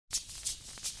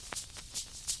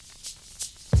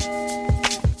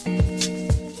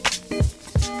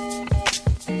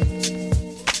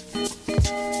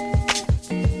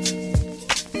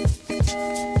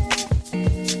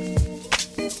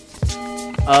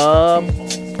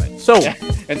So,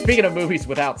 and speaking of movies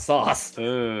without sauce,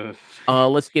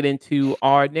 let's get into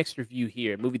our next review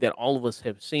here. A movie that all of us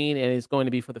have seen, and it's going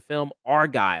to be for the film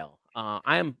Argylle.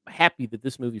 I am happy that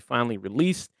this movie finally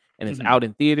released and it's out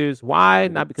in theaters. Why?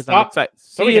 Not because I'm excited to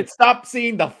so we see can it, stop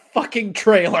seeing the fucking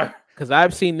trailer. because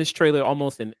I've seen this trailer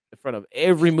almost in front of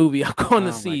every movie I've gone to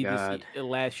Oh my see God.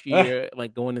 last year,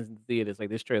 like going into the theaters. Like,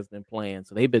 this trailer's been playing,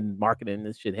 so they've been marketing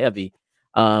this shit heavy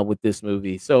with this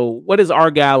movie. So what is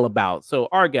Argylle about? So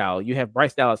Argylle, you have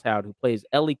Bryce Dallas Howard, who plays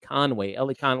Ellie Conway.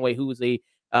 Ellie Conway, who is a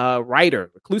writer,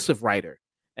 reclusive writer,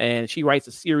 and she writes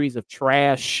a series of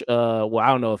trash. Well, I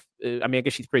don't know if I mean, I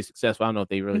guess she's pretty successful. I don't know if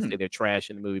they really say they're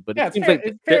trash in the movie, but Yeah, it seems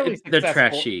it's fairly They're successful.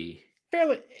 trashy.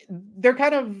 Fairly, they're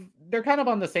kind of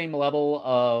on the same level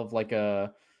of like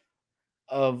a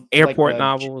airport like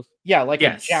novels. like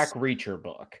Yes. a Jack Reacher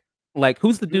book. Like,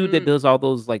 who's the dude that does all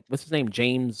those? Like, what's his name?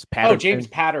 James Patterson. Oh, James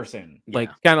Patterson. Like,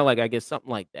 kind of like, I guess, something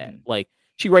like that. Like,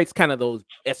 she writes kind of those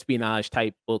espionage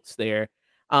type books there.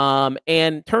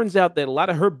 And turns out that a lot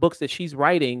of her books that she's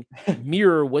writing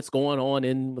mirror what's going on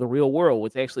in the real world,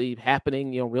 what's actually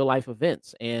happening, real life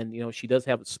events. And, she does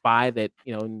have a spy that,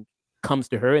 comes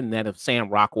to her, and that of Sam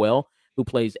Rockwell, who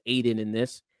plays Aiden in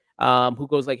this, who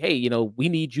goes like, hey, we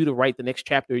need you to write the next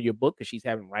chapter of your book, because she's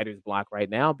having writer's block right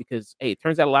now, because, hey, it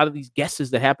turns out a lot of these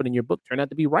guesses that happen in your book turn out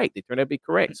to be right. They turn out to be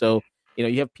correct. So,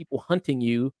 you have people hunting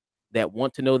you that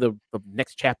want to know the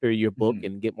next chapter of your book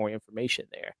and get more information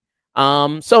there.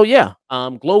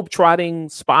 Globe-trotting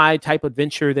spy type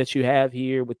adventure that you have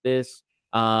here with this.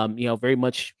 Very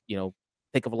much,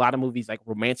 think of a lot of movies like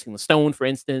Romancing the Stone, for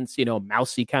instance.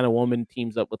 Mousy kind of woman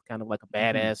teams up with kind of like a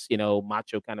badass,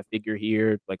 macho kind of figure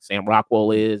here, like Sam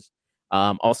Rockwell is.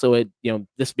 Also,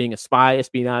 this being a spy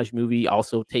espionage movie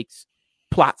also takes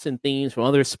plots and themes from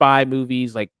other spy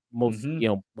movies, like most,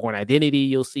 Born Identity.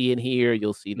 You'll see in here.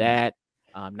 You'll see that.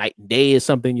 Night and Day is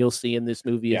something you'll see in this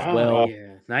movie as well.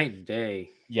 Yeah, Night and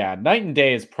Day. Yeah, Night and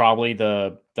Day is probably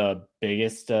the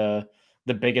biggest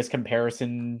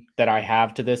comparison that I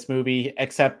have to this movie.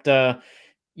 Except,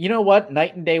 you know what?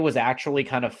 Night and Day was actually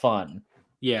kind of fun.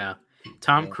 Yeah,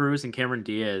 Tom Cruise and Cameron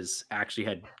Diaz actually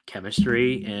had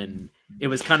chemistry, and it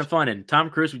was kind of fun. And Tom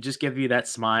Cruise would just give you that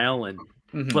smile and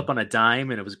flip on a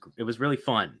dime, and it was really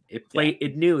fun.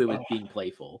 It knew it was being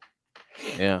playful.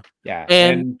 Yeah.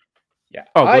 And yeah.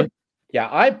 Oh,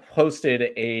 I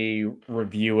posted a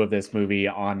review of this movie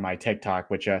on my TikTok,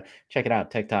 which check it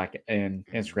out, TikTok and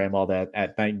Instagram, all that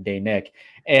at Night and Day Nick.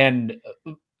 And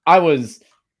I was,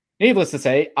 needless to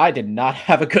say, I did not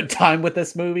have a good time with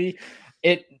this movie.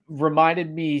 It reminded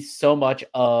me so much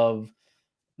of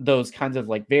those kinds of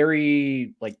like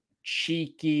very like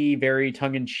cheeky, very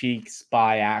tongue-in-cheek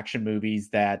spy action movies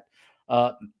that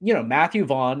Matthew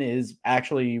Vaughn is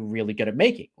actually really good at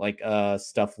making, like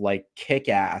stuff like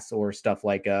Kick-Ass or stuff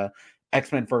like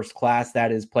X-Men First Class, that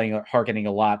is harkening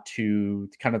a lot to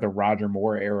kind of the Roger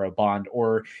Moore era Bond,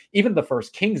 or even the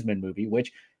first Kingsman movie,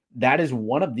 which that is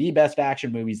one of the best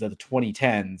action movies of the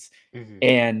 2010s.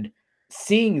 And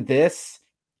seeing this,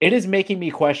 it is making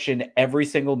me question every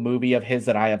single movie of his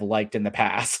that I have liked in the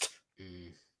past.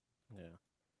 Yeah.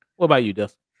 What about you,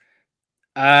 Dustin?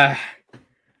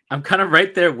 I'm kind of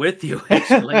right there with you,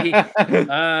 actually.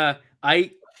 I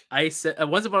said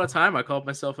once upon a time I called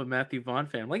myself a Matthew Vaughn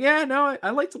fan. I'm like, yeah, no, I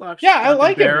liked Lock. Yeah, I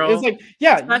like it. It's like,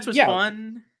 Match was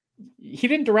fun. He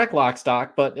didn't direct Lock,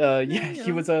 Stock, but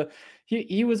he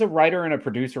was a writer and a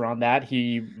producer on that.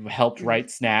 He helped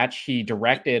write Snatch. He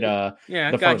directed the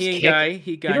first Kick.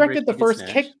 He directed the first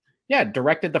Kick. Yeah,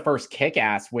 directed the first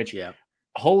Kick-Ass, which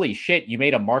holy shit, you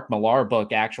made a Mark Millar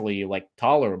book actually like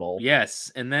tolerable.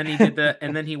 Yes, and then he did that,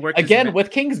 and then he worked again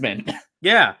with Kingsman.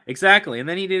 Yeah, exactly. And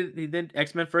then he did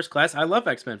X-Men First Class. I love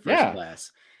X-Men First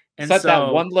Class. And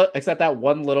except that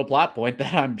one little plot point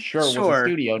that I'm sure was a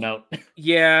studio note.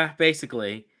 Yeah,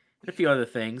 basically. And a few other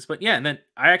things. But yeah, and then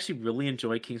I actually really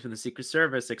enjoy Kingsman: The Secret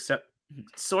Service, except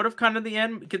sort of kind of the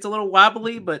end. It gets a little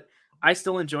wobbly, but I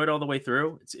still enjoyed all the way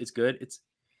through. It's good. It's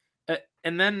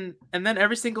and then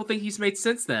every single thing he's made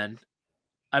since then,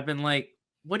 I've been like,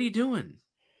 what are you doing?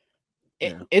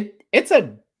 It's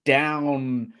a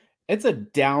downward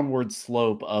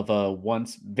slope of a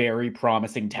once very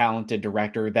promising, talented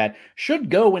director that should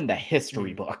go in the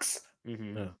history books.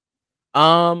 So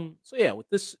yeah, with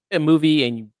this movie,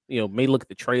 and you may look at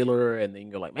the trailer and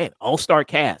then you're like, man, all-star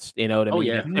cast. You know what I mean?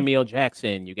 You got Samuel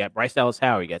Jackson, you got Bryce Dallas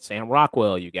Howard, you got Sam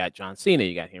Rockwell, you got John Cena,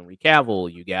 you got Henry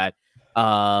Cavill, you got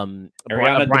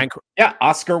Ariana,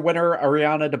 Oscar winner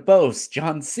Ariana DeBose,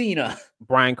 John Cena,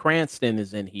 Bryan Cranston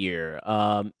is in here.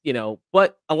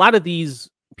 But a lot of these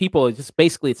people are just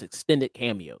basically it's extended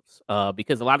cameos.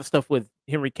 Because a lot of stuff with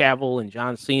Henry Cavill and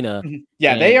John Cena.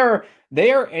 Yeah, they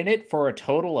are in it for a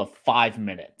total of 5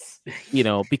 minutes.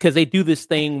 Because they do this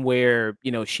thing where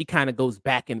she kind of goes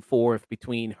back and forth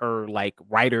between her like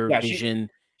writer vision.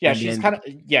 She's kind of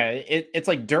it's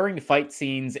like during fight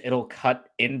scenes, it'll cut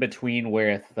in between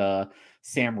with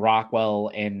Sam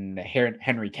Rockwell and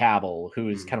Henry Cavill, who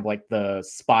is kind of like the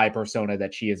spy persona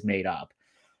that she has made up.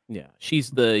 Yeah,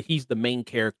 he's the main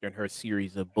character in her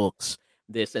series of books.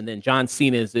 This and then John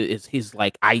Cena is his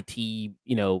like IT,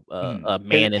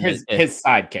 man in his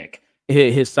sidekick.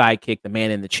 His sidekick, the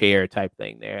man in the chair type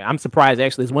thing there. I'm surprised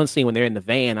actually. There's one scene when they're in the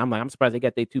van. I'm surprised they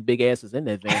got their two big asses in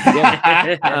that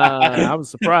van. I was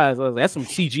surprised. I was like, that's some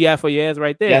CGI for your ass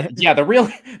right there. Yeah. The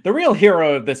real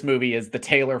hero of this movie is the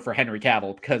tailor for Henry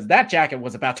Cavill, because that jacket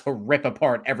was about to rip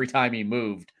apart every time he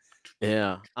moved.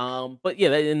 Yeah. But yeah,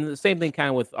 and the same thing kind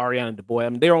of with Ariana DeBose. I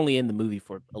mean, they're only in the movie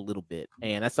for a little bit,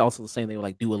 and that's also the same thing with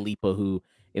like Dua Lipa, who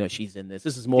she's in this.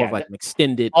 This is more of like an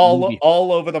extended movie.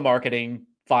 all over the marketing.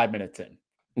 5 minutes in.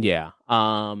 Yeah.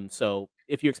 So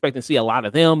if you're expecting to see a lot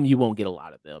of them, you won't get a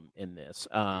lot of them in this.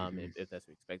 If that's what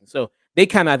you're expecting. So they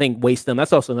kind of, I think, waste them.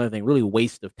 That's also another thing, really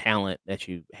waste of talent that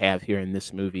you have here in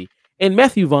this movie. And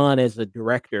Matthew Vaughn as a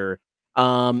director,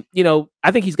 I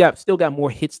think he's still got more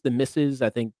hits than misses. I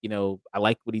think, I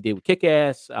like what he did with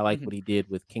Kick-Ass. I like what he did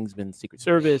with Kingsman Secret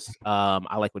Service.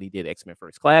 I like what he did X-Men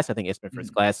First Class. I think X-Men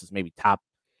First Class is maybe top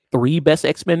 3 best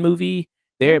X-Men movie.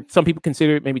 Some people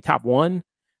consider it maybe top 1.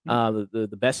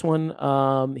 The best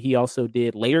one. He also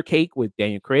did Layer Cake with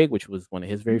Daniel Craig, which was one of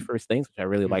his very first things, which I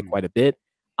really like quite a bit.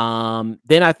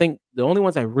 Then I think the only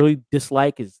ones I really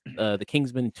dislike is the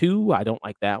Kingsman 2. I don't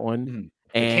like that one.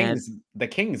 The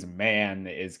King's Man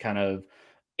is kind of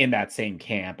in that same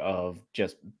camp of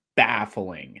just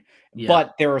baffling,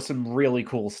 but there are some really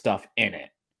cool stuff in it.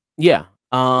 Yeah.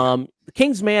 The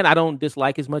King's Man I don't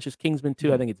dislike as much as Kingsman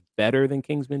 2. I think it's better than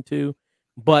Kingsman 2,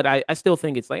 but I still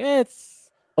think it's like it's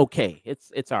okay.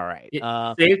 It's all right.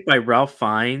 Saved by Ralph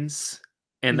Fiennes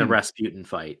and the Rasputin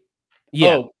fight.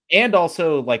 Yeah. Oh, and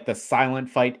also like the silent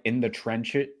fight in the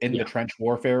trench the trench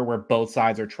warfare where both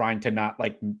sides are trying to not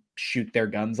like shoot their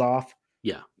guns off.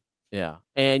 Yeah.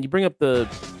 And you bring up the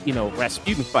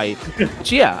Rasputin fight.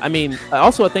 Which, I mean,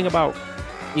 also a thing about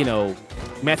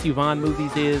Matthew Vaughn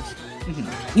movies is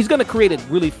he's going to create a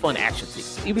really fun action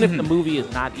sequence, even if the movie is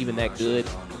not even that good.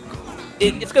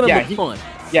 It's going to look fun.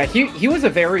 Yeah, he was a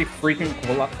very frequent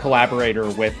collaborator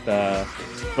with the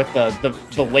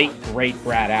late great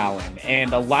Brad Allen,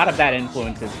 and a lot of that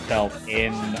influence is felt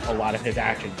in a lot of his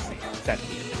action scenes.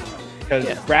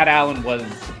 Because Brad Allen was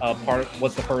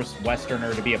the first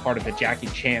Westerner to be a part of the Jackie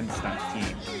Chan stunt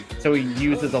team, so he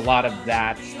uses a lot of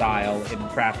that style in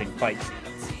crafting fight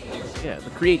scenes. Yeah, the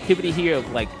creativity here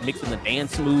of like mixing the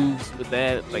dance moves with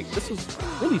that, like this was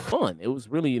really fun. It was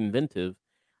really inventive.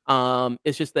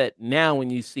 It's just that now when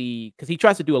you see, because he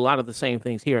tries to do a lot of the same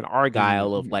things here in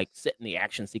Argyle of like setting the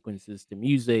action sequences to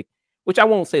music, which I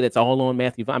won't say that's all on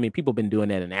Matthew Vaughn. I mean, people have been doing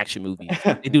that in action movies.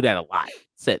 They do that a lot,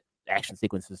 set action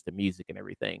sequences to music and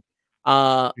everything.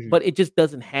 But it just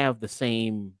doesn't have the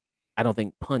same, I don't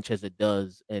think, punch as it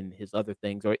does in his other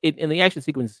things. Or in the action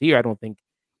sequences here, I don't think,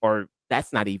 or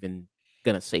that's not even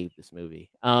gonna save this movie.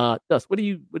 Dust, what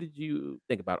did you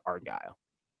think about Argyle?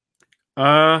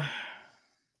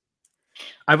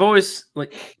 I've always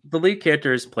like the lead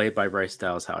character is played by Bryce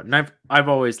Dallas Howard, and I've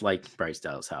always liked Bryce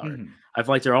Dallas Howard. I've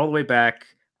liked her all the way back.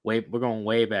 We're going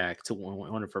way back to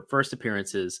one of her first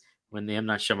appearances when the M.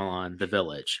 Night Shyamalan The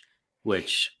Village,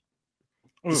 which,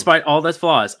 despite all those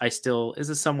flaws, I still is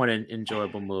a somewhat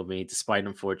enjoyable movie. Despite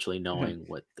unfortunately knowing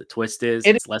what the twist is,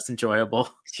 it's less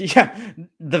enjoyable. Yeah,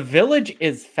 The Village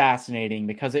is fascinating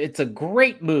because it's a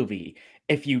great movie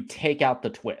if you take out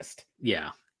the twist.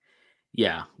 Yeah.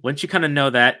 Once you kind of know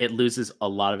that, it loses a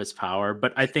lot of its power.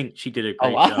 But I think she did a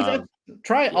great job.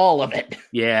 Try all of it.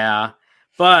 Yeah.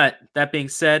 But that being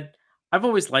said, I've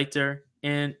always liked her.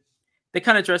 And they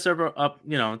kind of dress her up,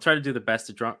 try to do the best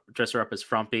to dress her up as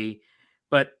frumpy.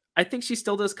 But I think she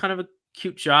still does kind of a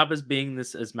cute job as being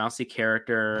this as mousy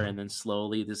character. And then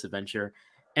slowly this adventure.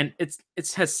 And it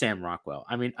has Sam Rockwell.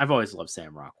 I mean, I've always loved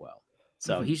Sam Rockwell.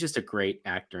 So he's just a great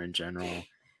actor in general.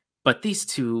 But these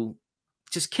two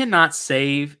just cannot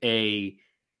save a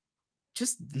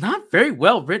just not very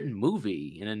well written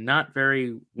movie and a not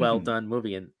very well done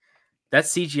movie. And that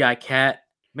CGI cat,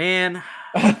 man,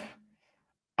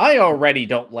 I already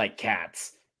don't like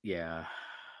cats. Yeah.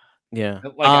 Yeah.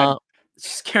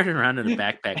 She's carrying around in a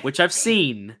backpack, which I've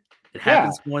seen. It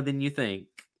happens more than you think.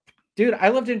 Dude, I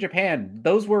lived in Japan.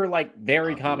 Those were like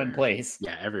very Everywhere. commonplace.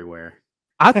 Yeah, everywhere.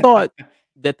 I thought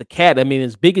that the cat, I mean,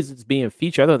 as big as it's being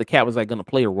featured, I thought the cat was like going to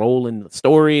play a role in the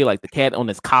story. Like the cat on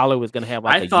his collar was going to have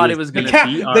like I thought it was going to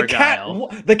be Argyle.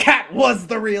 The cat was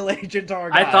the real Agent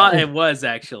Argyle. I thought it was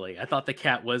actually. I thought the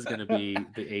cat was going to be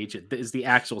the agent. Is the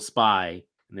actual spy.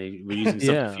 And they were using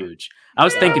subterfuge. I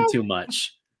was thinking too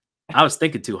much. I was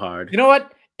thinking too hard. You know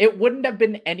what? It wouldn't have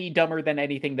been any dumber than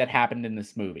anything that happened in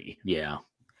this movie. Yeah.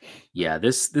 Yeah,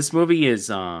 this movie is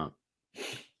the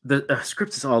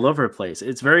script is all over the place.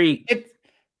 It's very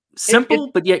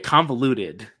simple but yet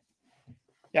convoluted.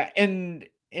 Yeah, and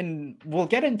we'll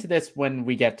get into this when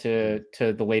we get to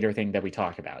the later thing that we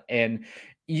talk about. And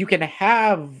you can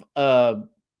have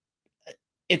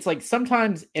it's like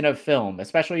sometimes in a film,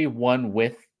 especially one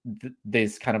with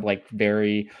this kind of like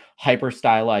very hyper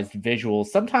stylized visuals,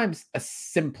 sometimes a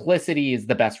simplicity is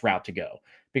the best route to go.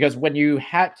 Because when you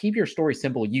keep your story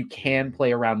simple, you can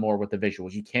play around more with the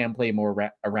visuals. You can play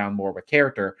around more with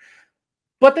character.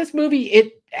 But this movie,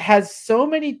 it has so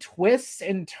many twists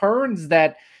and turns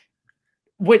that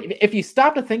if you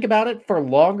stop to think about it for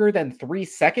longer than 3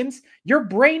 seconds, your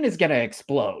brain is going to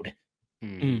explode.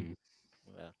 Mm.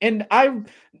 And I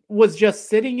was just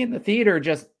sitting in the theater,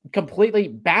 just completely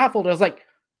baffled. I was like,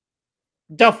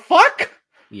 the fuck?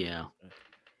 Yeah.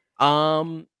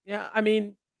 Yeah, I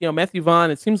mean, Matthew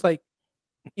Vaughn, it seems like,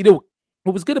 what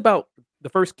was good about the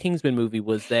first Kingsman movie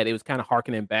was that it was kind of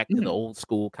harkening back to the old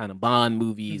school kind of Bond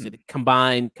movies. It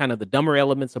combined kind of the dumber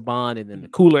elements of Bond and then the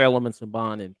cooler elements of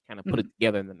Bond and kind of put it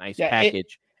together in a nice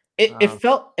package. It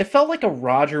felt like a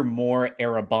Roger Moore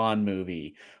era Bond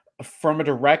movie from a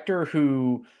director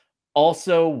who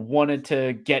also wanted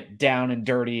to get down and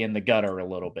dirty in the gutter a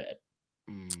little bit.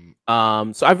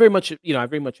 So I very much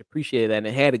appreciated that, and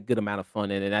it had a good amount of fun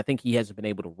in it. And I think he hasn't been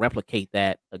able to replicate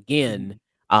that again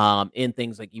in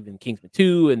things like even Kingsman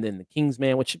 2 and then the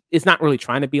Kingsman, which is not really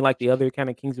trying to be like the other kind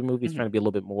of Kingsman movies, trying to be a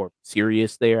little bit more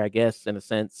serious there, I guess, in a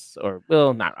sense, or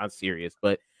well, not serious,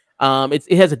 but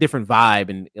it has a different vibe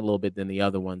and a little bit than the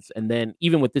other ones. And then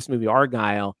even with this movie,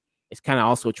 Argyle, it's kind of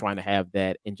also trying to have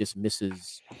that and just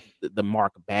misses the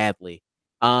mark badly.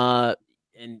 And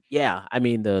yeah, I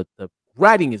mean the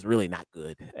writing is really not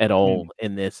good at all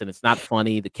in this, and it's not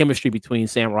funny. The chemistry between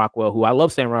Sam Rockwell, who I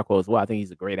love Sam Rockwell as well, I think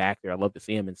he's a great actor. I love to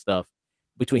see him and stuff.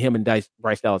 Between him and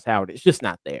Bryce Dallas Howard, it's just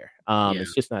not there.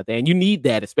 It's just not there, and you need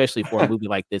that, especially for a movie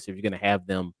like this, if you're going to have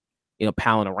them,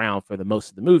 palling around for the most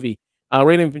of the movie.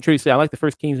 Raymond Venturi said, "I like the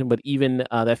first Kingsman, but even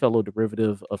that felt a little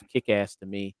derivative of Kick-Ass to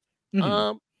me."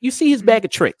 You see his bag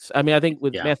of tricks. I mean, I think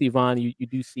with Matthew Vaughn, you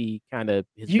do see kind of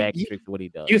his bag of tricks of what he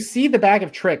does. You see the bag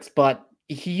of tricks, but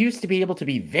he used to be able to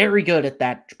be very good at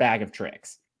that bag of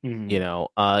tricks.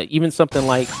 Even something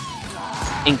like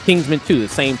in Kingsman 2, the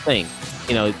same thing.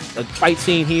 A fight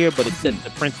scene here, but it said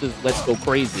the princess let's go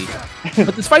crazy.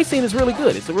 But this fight scene is really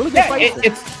good. It's a really good fight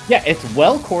scene. It's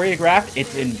well choreographed.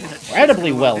 It's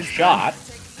incredibly well shot.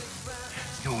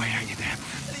 No way are you that.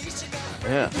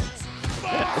 Yeah.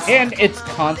 And it's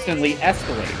constantly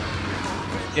escalating.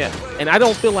 Yeah. And I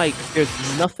don't feel like there's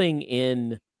nothing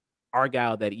in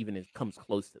Argyle that even comes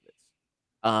close to this.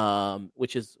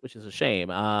 Which is a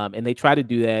shame. And they try to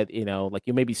do that, like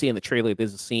you maybe see in the trailer,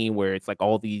 there's a scene where it's like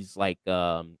all these like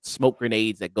smoke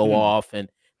grenades that go off and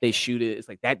they shoot it. It's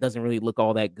like that doesn't really look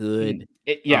all that good.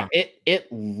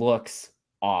 It looks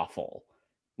awful.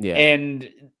 Yeah. And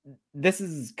this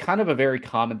is kind of a very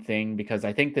common thing because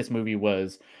I think this movie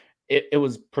was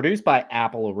produced by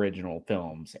Apple Original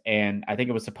Films, and I think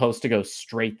it was supposed to go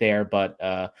straight there, but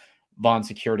Vaughn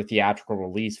secured a theatrical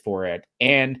release for it,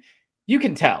 and you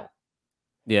can tell.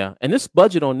 Yeah, and this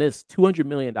budget on this $200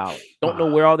 million. Don't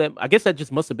know where all that. I guess that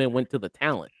just must have went to the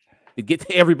talent to get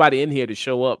to everybody in here to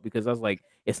show up because I was like,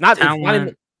 it's not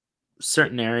in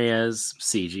certain areas,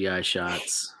 CGI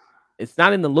shots. It's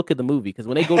not in the look of the movie because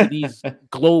when they go to these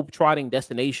globe-trotting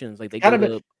destinations, like they go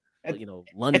to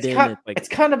London. It's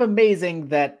kind of amazing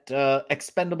that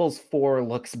Expendables 4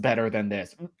 looks better than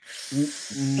this.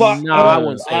 But, no, I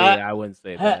wouldn't say that. I wouldn't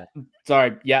say that.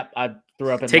 Sorry. Yep, I threw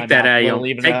up in take my that mouth. Out of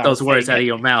your, take those words out of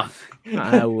your mouth.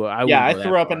 I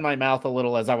threw up in my mouth a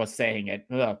little as I was saying it.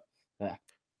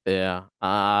 Yeah,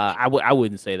 I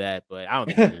wouldn't say that, but I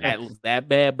don't think that looks that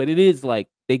bad. But it is like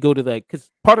they go to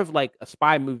because part of like a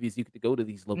spy movie is you get to go to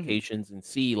these locations and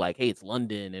see like, hey, it's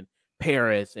London and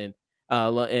Paris and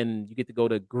you get to go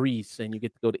to Greece and you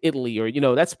get to go to Italy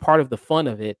or that's part of the fun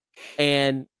of it.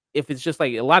 And if it's just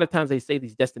like a lot of times they say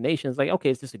these destinations like, okay,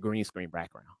 it's just a green screen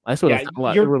background. That's what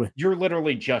it's you're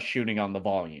literally just shooting on the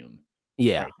volume.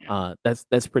 Yeah, right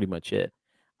that's pretty much it.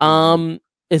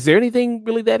 Is there anything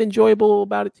really that enjoyable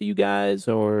about it to you guys,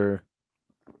 or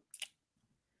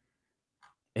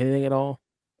anything at all?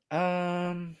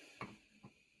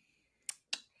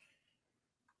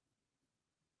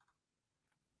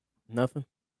 Nothing.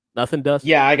 Nothing, Dust.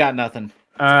 Yeah, I got nothing.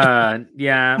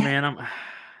 Yeah, man,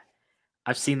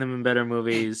 I've seen them in better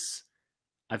movies.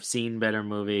 I've seen better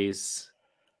movies.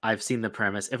 I've seen the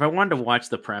premise. If I wanted to watch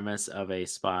the premise of a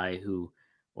spy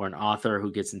or an author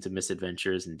who gets into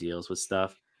misadventures and deals with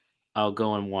stuff, I'll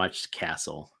go and watch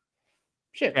Castle.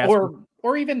 Shit, Castle.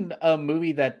 or even a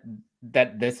movie that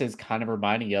this is kind of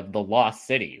reminding of, The Lost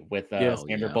City with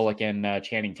Sandra Bullock and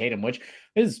Channing Tatum, which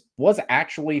was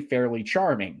actually fairly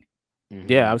charming.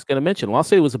 Yeah, I was going to mention Lost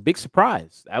City was a big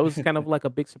surprise. That was kind of like a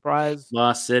big surprise.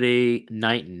 Lost City,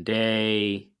 Night and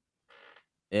Day.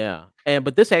 Yeah,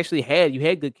 but this actually had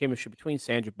good chemistry between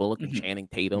Sandra Bullock and Channing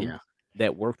Tatum.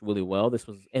 That worked really well.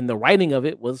 And the writing of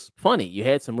it was funny. You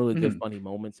had some really good funny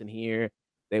moments in here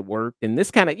that worked, and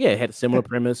this kind of had a similar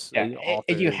premise.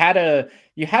 You had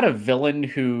a villain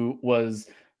who was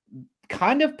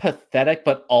kind of pathetic,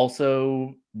 but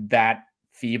also that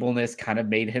feebleness kind of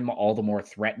made him all the more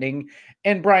threatening.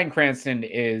 And Bryan Cranston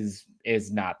is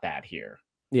not that here.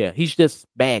 Yeah, he's just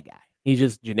bad guy. He's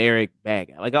just generic bad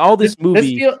guy. Like all this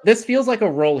movie, this feels like a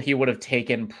role he would have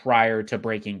taken prior to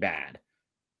Breaking Bad.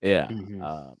 Yeah,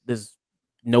 there's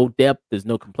no depth, there's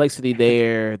no complexity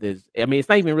there. It's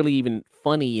not even really even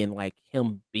funny in like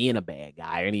him being a bad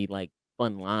guy or any like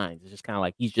fun lines. It's just kind of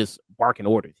like he's just barking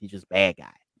orders. He's just bad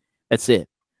guy. That's it.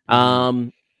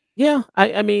 Yeah,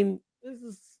 I mean, this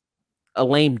is a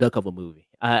lame duck of a movie.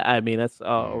 I mean, that's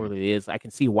all it really is. I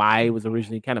can see why it was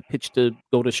originally kind of pitched to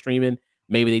go to streaming.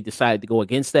 Maybe they decided to go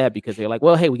against that because they're like,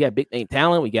 well, hey, we got big name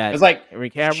talent. We got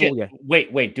Henry Cavill.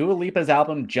 Wait, Dua Lipa's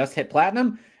album just hit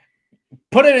platinum?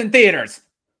 Put it in theaters.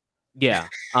 Yeah.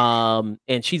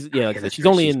 And she's like I said, she's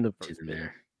only in the first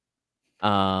there.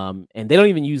 And they don't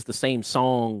even use the same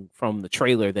song from the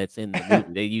trailer that's in the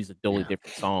movie. They use a totally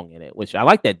different song in it, which I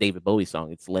like that David Bowie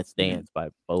song. It's Let's Dance by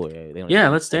Bowie.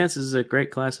 Let's Dance is a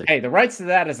great classic. Hey, the rights to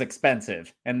that is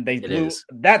expensive. And they blew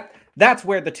that's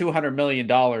where the $200 million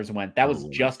went. That was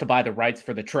just to buy the rights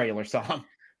for the trailer song.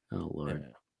 Oh Lord.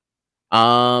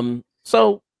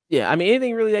 So yeah, I mean,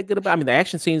 anything really that good about? I mean, the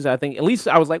action scenes. I think at least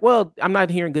I was like, well, I'm not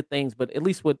hearing good things, but at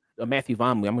least with a Matthew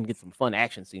Vaughn movie, I'm gonna get some fun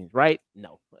action scenes, right?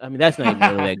 No, I mean that's not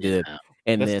even really that good.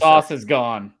 And the sauce is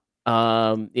gone.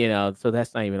 So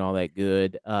that's not even all that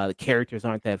good. The characters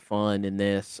aren't that fun in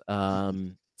this.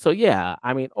 So yeah,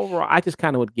 I mean, overall, I just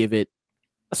kind of would give it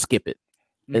a skip it.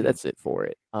 That's it for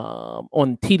it.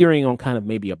 On teetering on kind of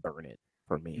maybe a burn it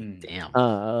for me. Damn.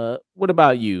 What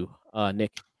about you,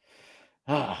 Nick?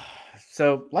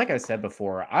 So, like I said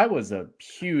before, I was a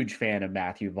huge fan of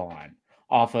Matthew Vaughn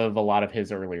off of a lot of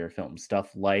his earlier films, stuff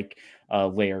like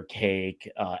Layer Cake,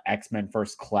 X-Men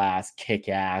First Class,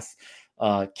 Kick-Ass,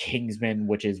 Kingsman,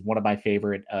 which is one of my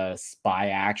favorite spy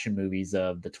action movies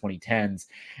of the 2010s.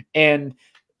 And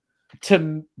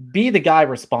to be the guy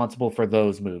responsible for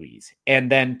those movies and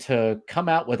then to come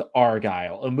out with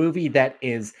Argylle, a movie that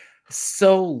is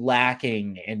so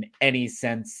lacking in any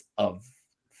sense of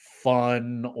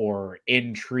fun or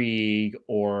intrigue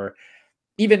or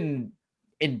even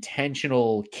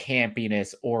intentional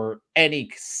campiness or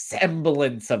any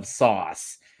semblance of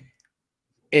sauce.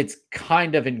 It's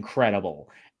kind of incredible.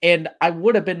 And I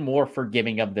would have been more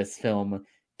forgiving of this film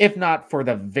if not for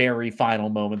the very final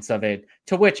moments of it,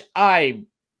 to which I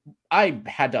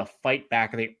had to fight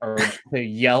back the urge to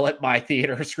yell at my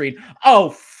theater screen,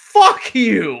 "Oh, fuck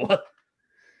you!"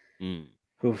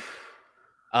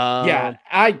 Yeah,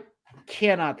 I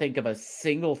cannot think of a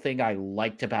single thing I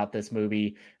liked about this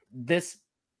movie.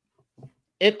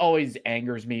 It always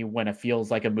angers me when it feels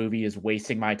like a movie is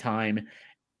wasting my time.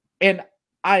 And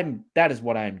that is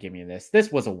what I'm giving this.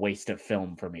 This was a waste of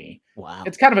film for me. Wow.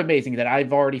 It's kind of amazing that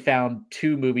I've already found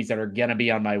 2 movies that are going to be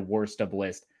on my worst of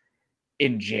list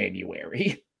in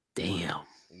January. Damn.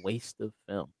 Waste of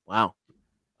film. Wow.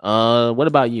 What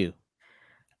about you?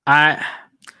 I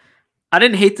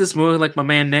didn't hate this movie like my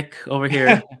man Nick over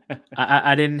here.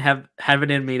 I didn't have it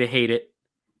in me to hate it.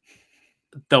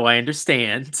 Though I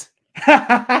understand.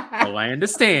 I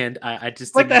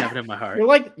just didn't have it in my heart.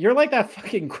 You're like that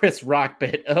fucking Chris Rock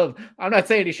bit of, I'm not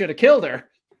saying he should have killed her,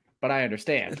 but I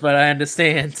understand.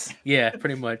 Yeah,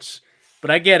 pretty much.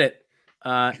 But I get it.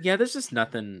 Yeah, there's just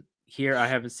nothing here I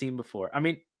haven't seen before. I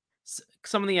mean,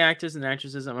 some of the actors and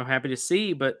actresses I'm happy to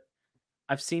see, but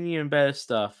I've seen you in better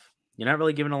stuff. You're not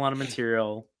really given a lot of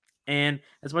material. And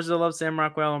as much as I love Sam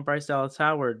Rockwell and Bryce Dallas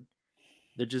Howard,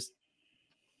 there's just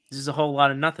a whole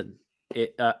lot of nothing.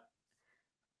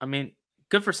 I mean,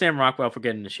 good for Sam Rockwell for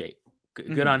getting into shape.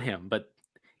 Good on him. But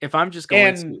if I'm just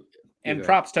going and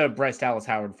props to Bryce Dallas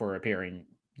Howard for appearing,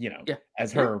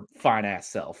 as her fine ass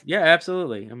self. Yeah,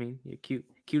 absolutely. I mean, you're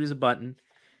cute as a button.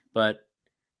 But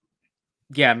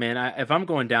yeah, man, if I'm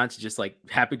going down to just like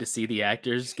happy to see the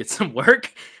actors get some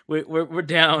work, we're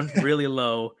down really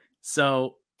low.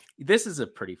 So this is a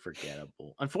pretty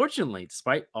forgettable. Unfortunately,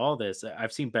 despite all this,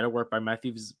 I've seen better work by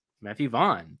Matthew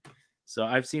Vaughn. So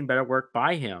I've seen better work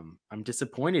by him. I'm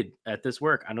disappointed at this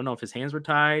work. I don't know if his hands were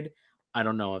tied. I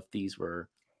don't know if these were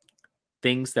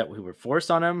things that we were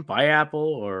forced on him by Apple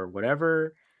or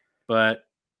whatever. But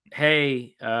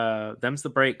hey, them's the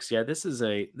breaks. Yeah, this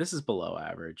is below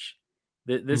average.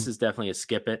 This is definitely a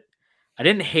skip it. I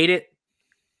didn't hate it.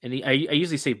 And I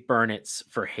usually say burn it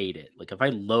for hate it. Like if I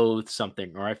loathe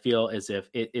something or I feel as if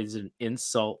it is an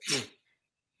insult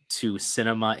to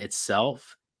cinema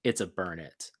itself, it's a burn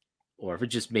it. Or if it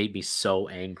just made me so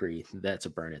angry, that's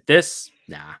a burn it. This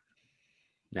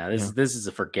is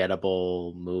a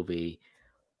forgettable movie.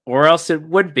 Or else it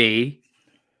would be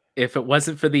if it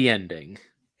wasn't for the ending.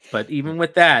 But even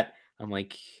with that, I'm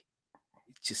like,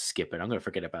 just skip it. I'm going to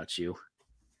forget about you.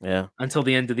 Yeah. Until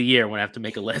the end of the year when I have to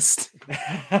make a list.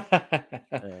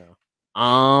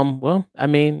 Well, I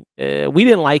mean, we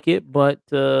didn't like it, but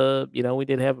we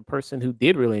did have a person who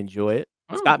did really enjoy it.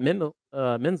 Scott Menzel,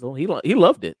 he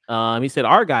loved it. He said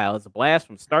Argyle is a blast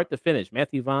from start to finish.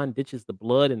 Matthew Vaughn ditches the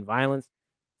blood and violence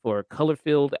for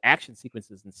color-filled action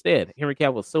sequences instead. Henry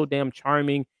Cavill is so damn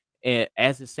charming,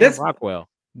 as is Sam Rockwell.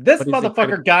 This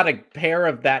motherfucker got a pair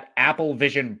of that Apple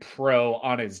Vision Pro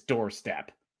on his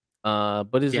doorstep.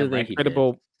 But is it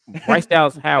incredible Bryce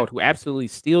Dallas Howard, who absolutely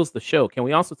steals the show? Can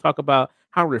we also talk about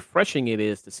how refreshing it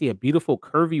is to see a beautiful,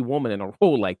 curvy woman in a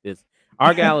role like this?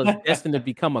 Argyle is destined to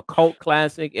become a cult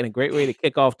classic and a great way to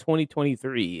kick off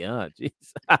 2023.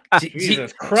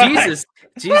 Jesus Christ.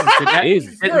 Jesus.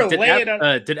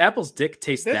 Did Apple's dick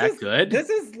taste good? This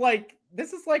is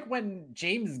like when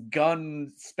James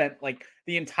Gunn spent like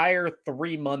the entire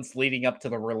 3 months leading up to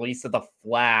the release of The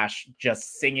Flash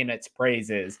just singing its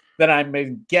praises that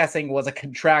I'm guessing was a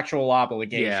contractual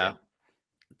obligation. Yeah.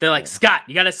 They're like, Scott,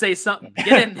 you got to say something.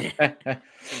 Get in there.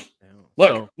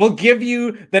 Look, we'll give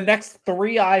you the next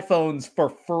 3 iPhones for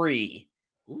free.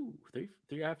 Ooh, three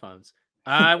iPhones.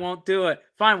 I won't do it.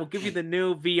 Fine, we'll give you the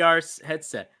new VR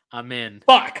headset. I'm in.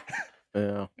 Fuck.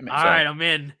 Yeah. All right, I'm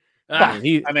in.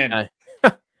 I'm in.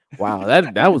 Wow,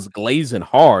 that was glazing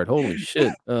hard. Holy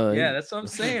shit. Yeah, that's what I'm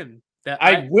saying.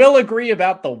 I will agree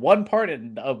about the one part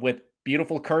with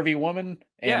beautiful curvy woman.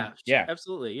 And, yeah,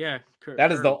 absolutely. Yeah.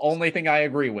 That is the only thing I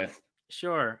agree with.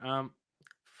 Sure.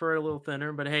 For a little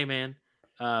thinner, but hey, man,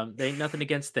 they ain't nothing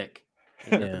against thick.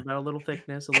 Nothing about a little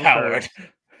thickness, a little Coward.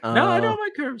 No, I don't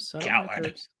like curves.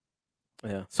 Coward.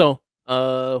 Yeah. So,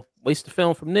 waste of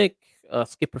film from Nick,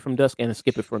 skip it from Dusk, and a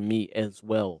skip it from me as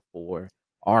well for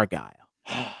Argyle.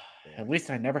 At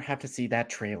least I never have to see that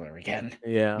trailer again.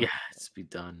 Yeah. It's be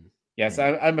done. Yes,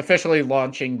 I'm officially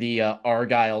launching the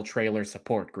Argyle trailer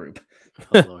support group.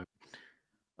 Oh, Lord.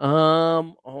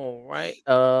 All right.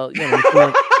 We're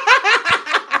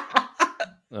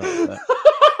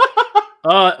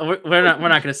not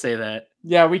going to say that.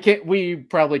 Yeah, we can't. We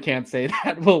probably can't say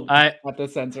that. We'll have to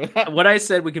censor that. What I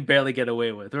said, we can barely get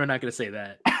away with. We're not going to say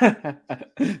that.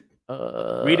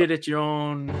 Read it at your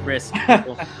own risk.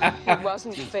 It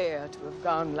wasn't fair to have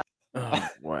gone like.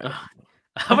 Right.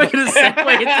 How am I going to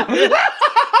segue into this?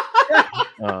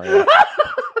 Oh, yeah.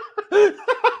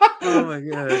 Oh my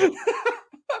god.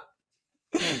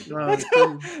 That's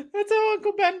how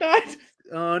Uncle Ben died.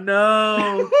 Oh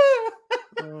no.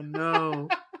 Oh no.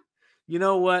 You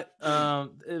know what?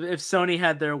 If Sony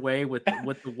had their way with the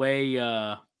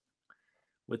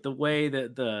way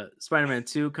that the Spider-Man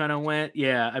 2 kind of went,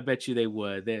 yeah, I bet you they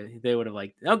would. They would have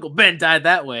like Uncle Ben died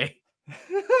that way.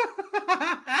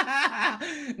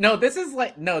 No,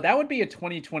 that would be a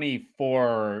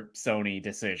 2024 Sony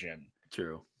decision.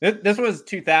 True. This was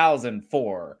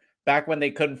 2004, back when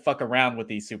they couldn't fuck around with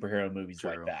these superhero movies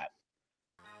like that.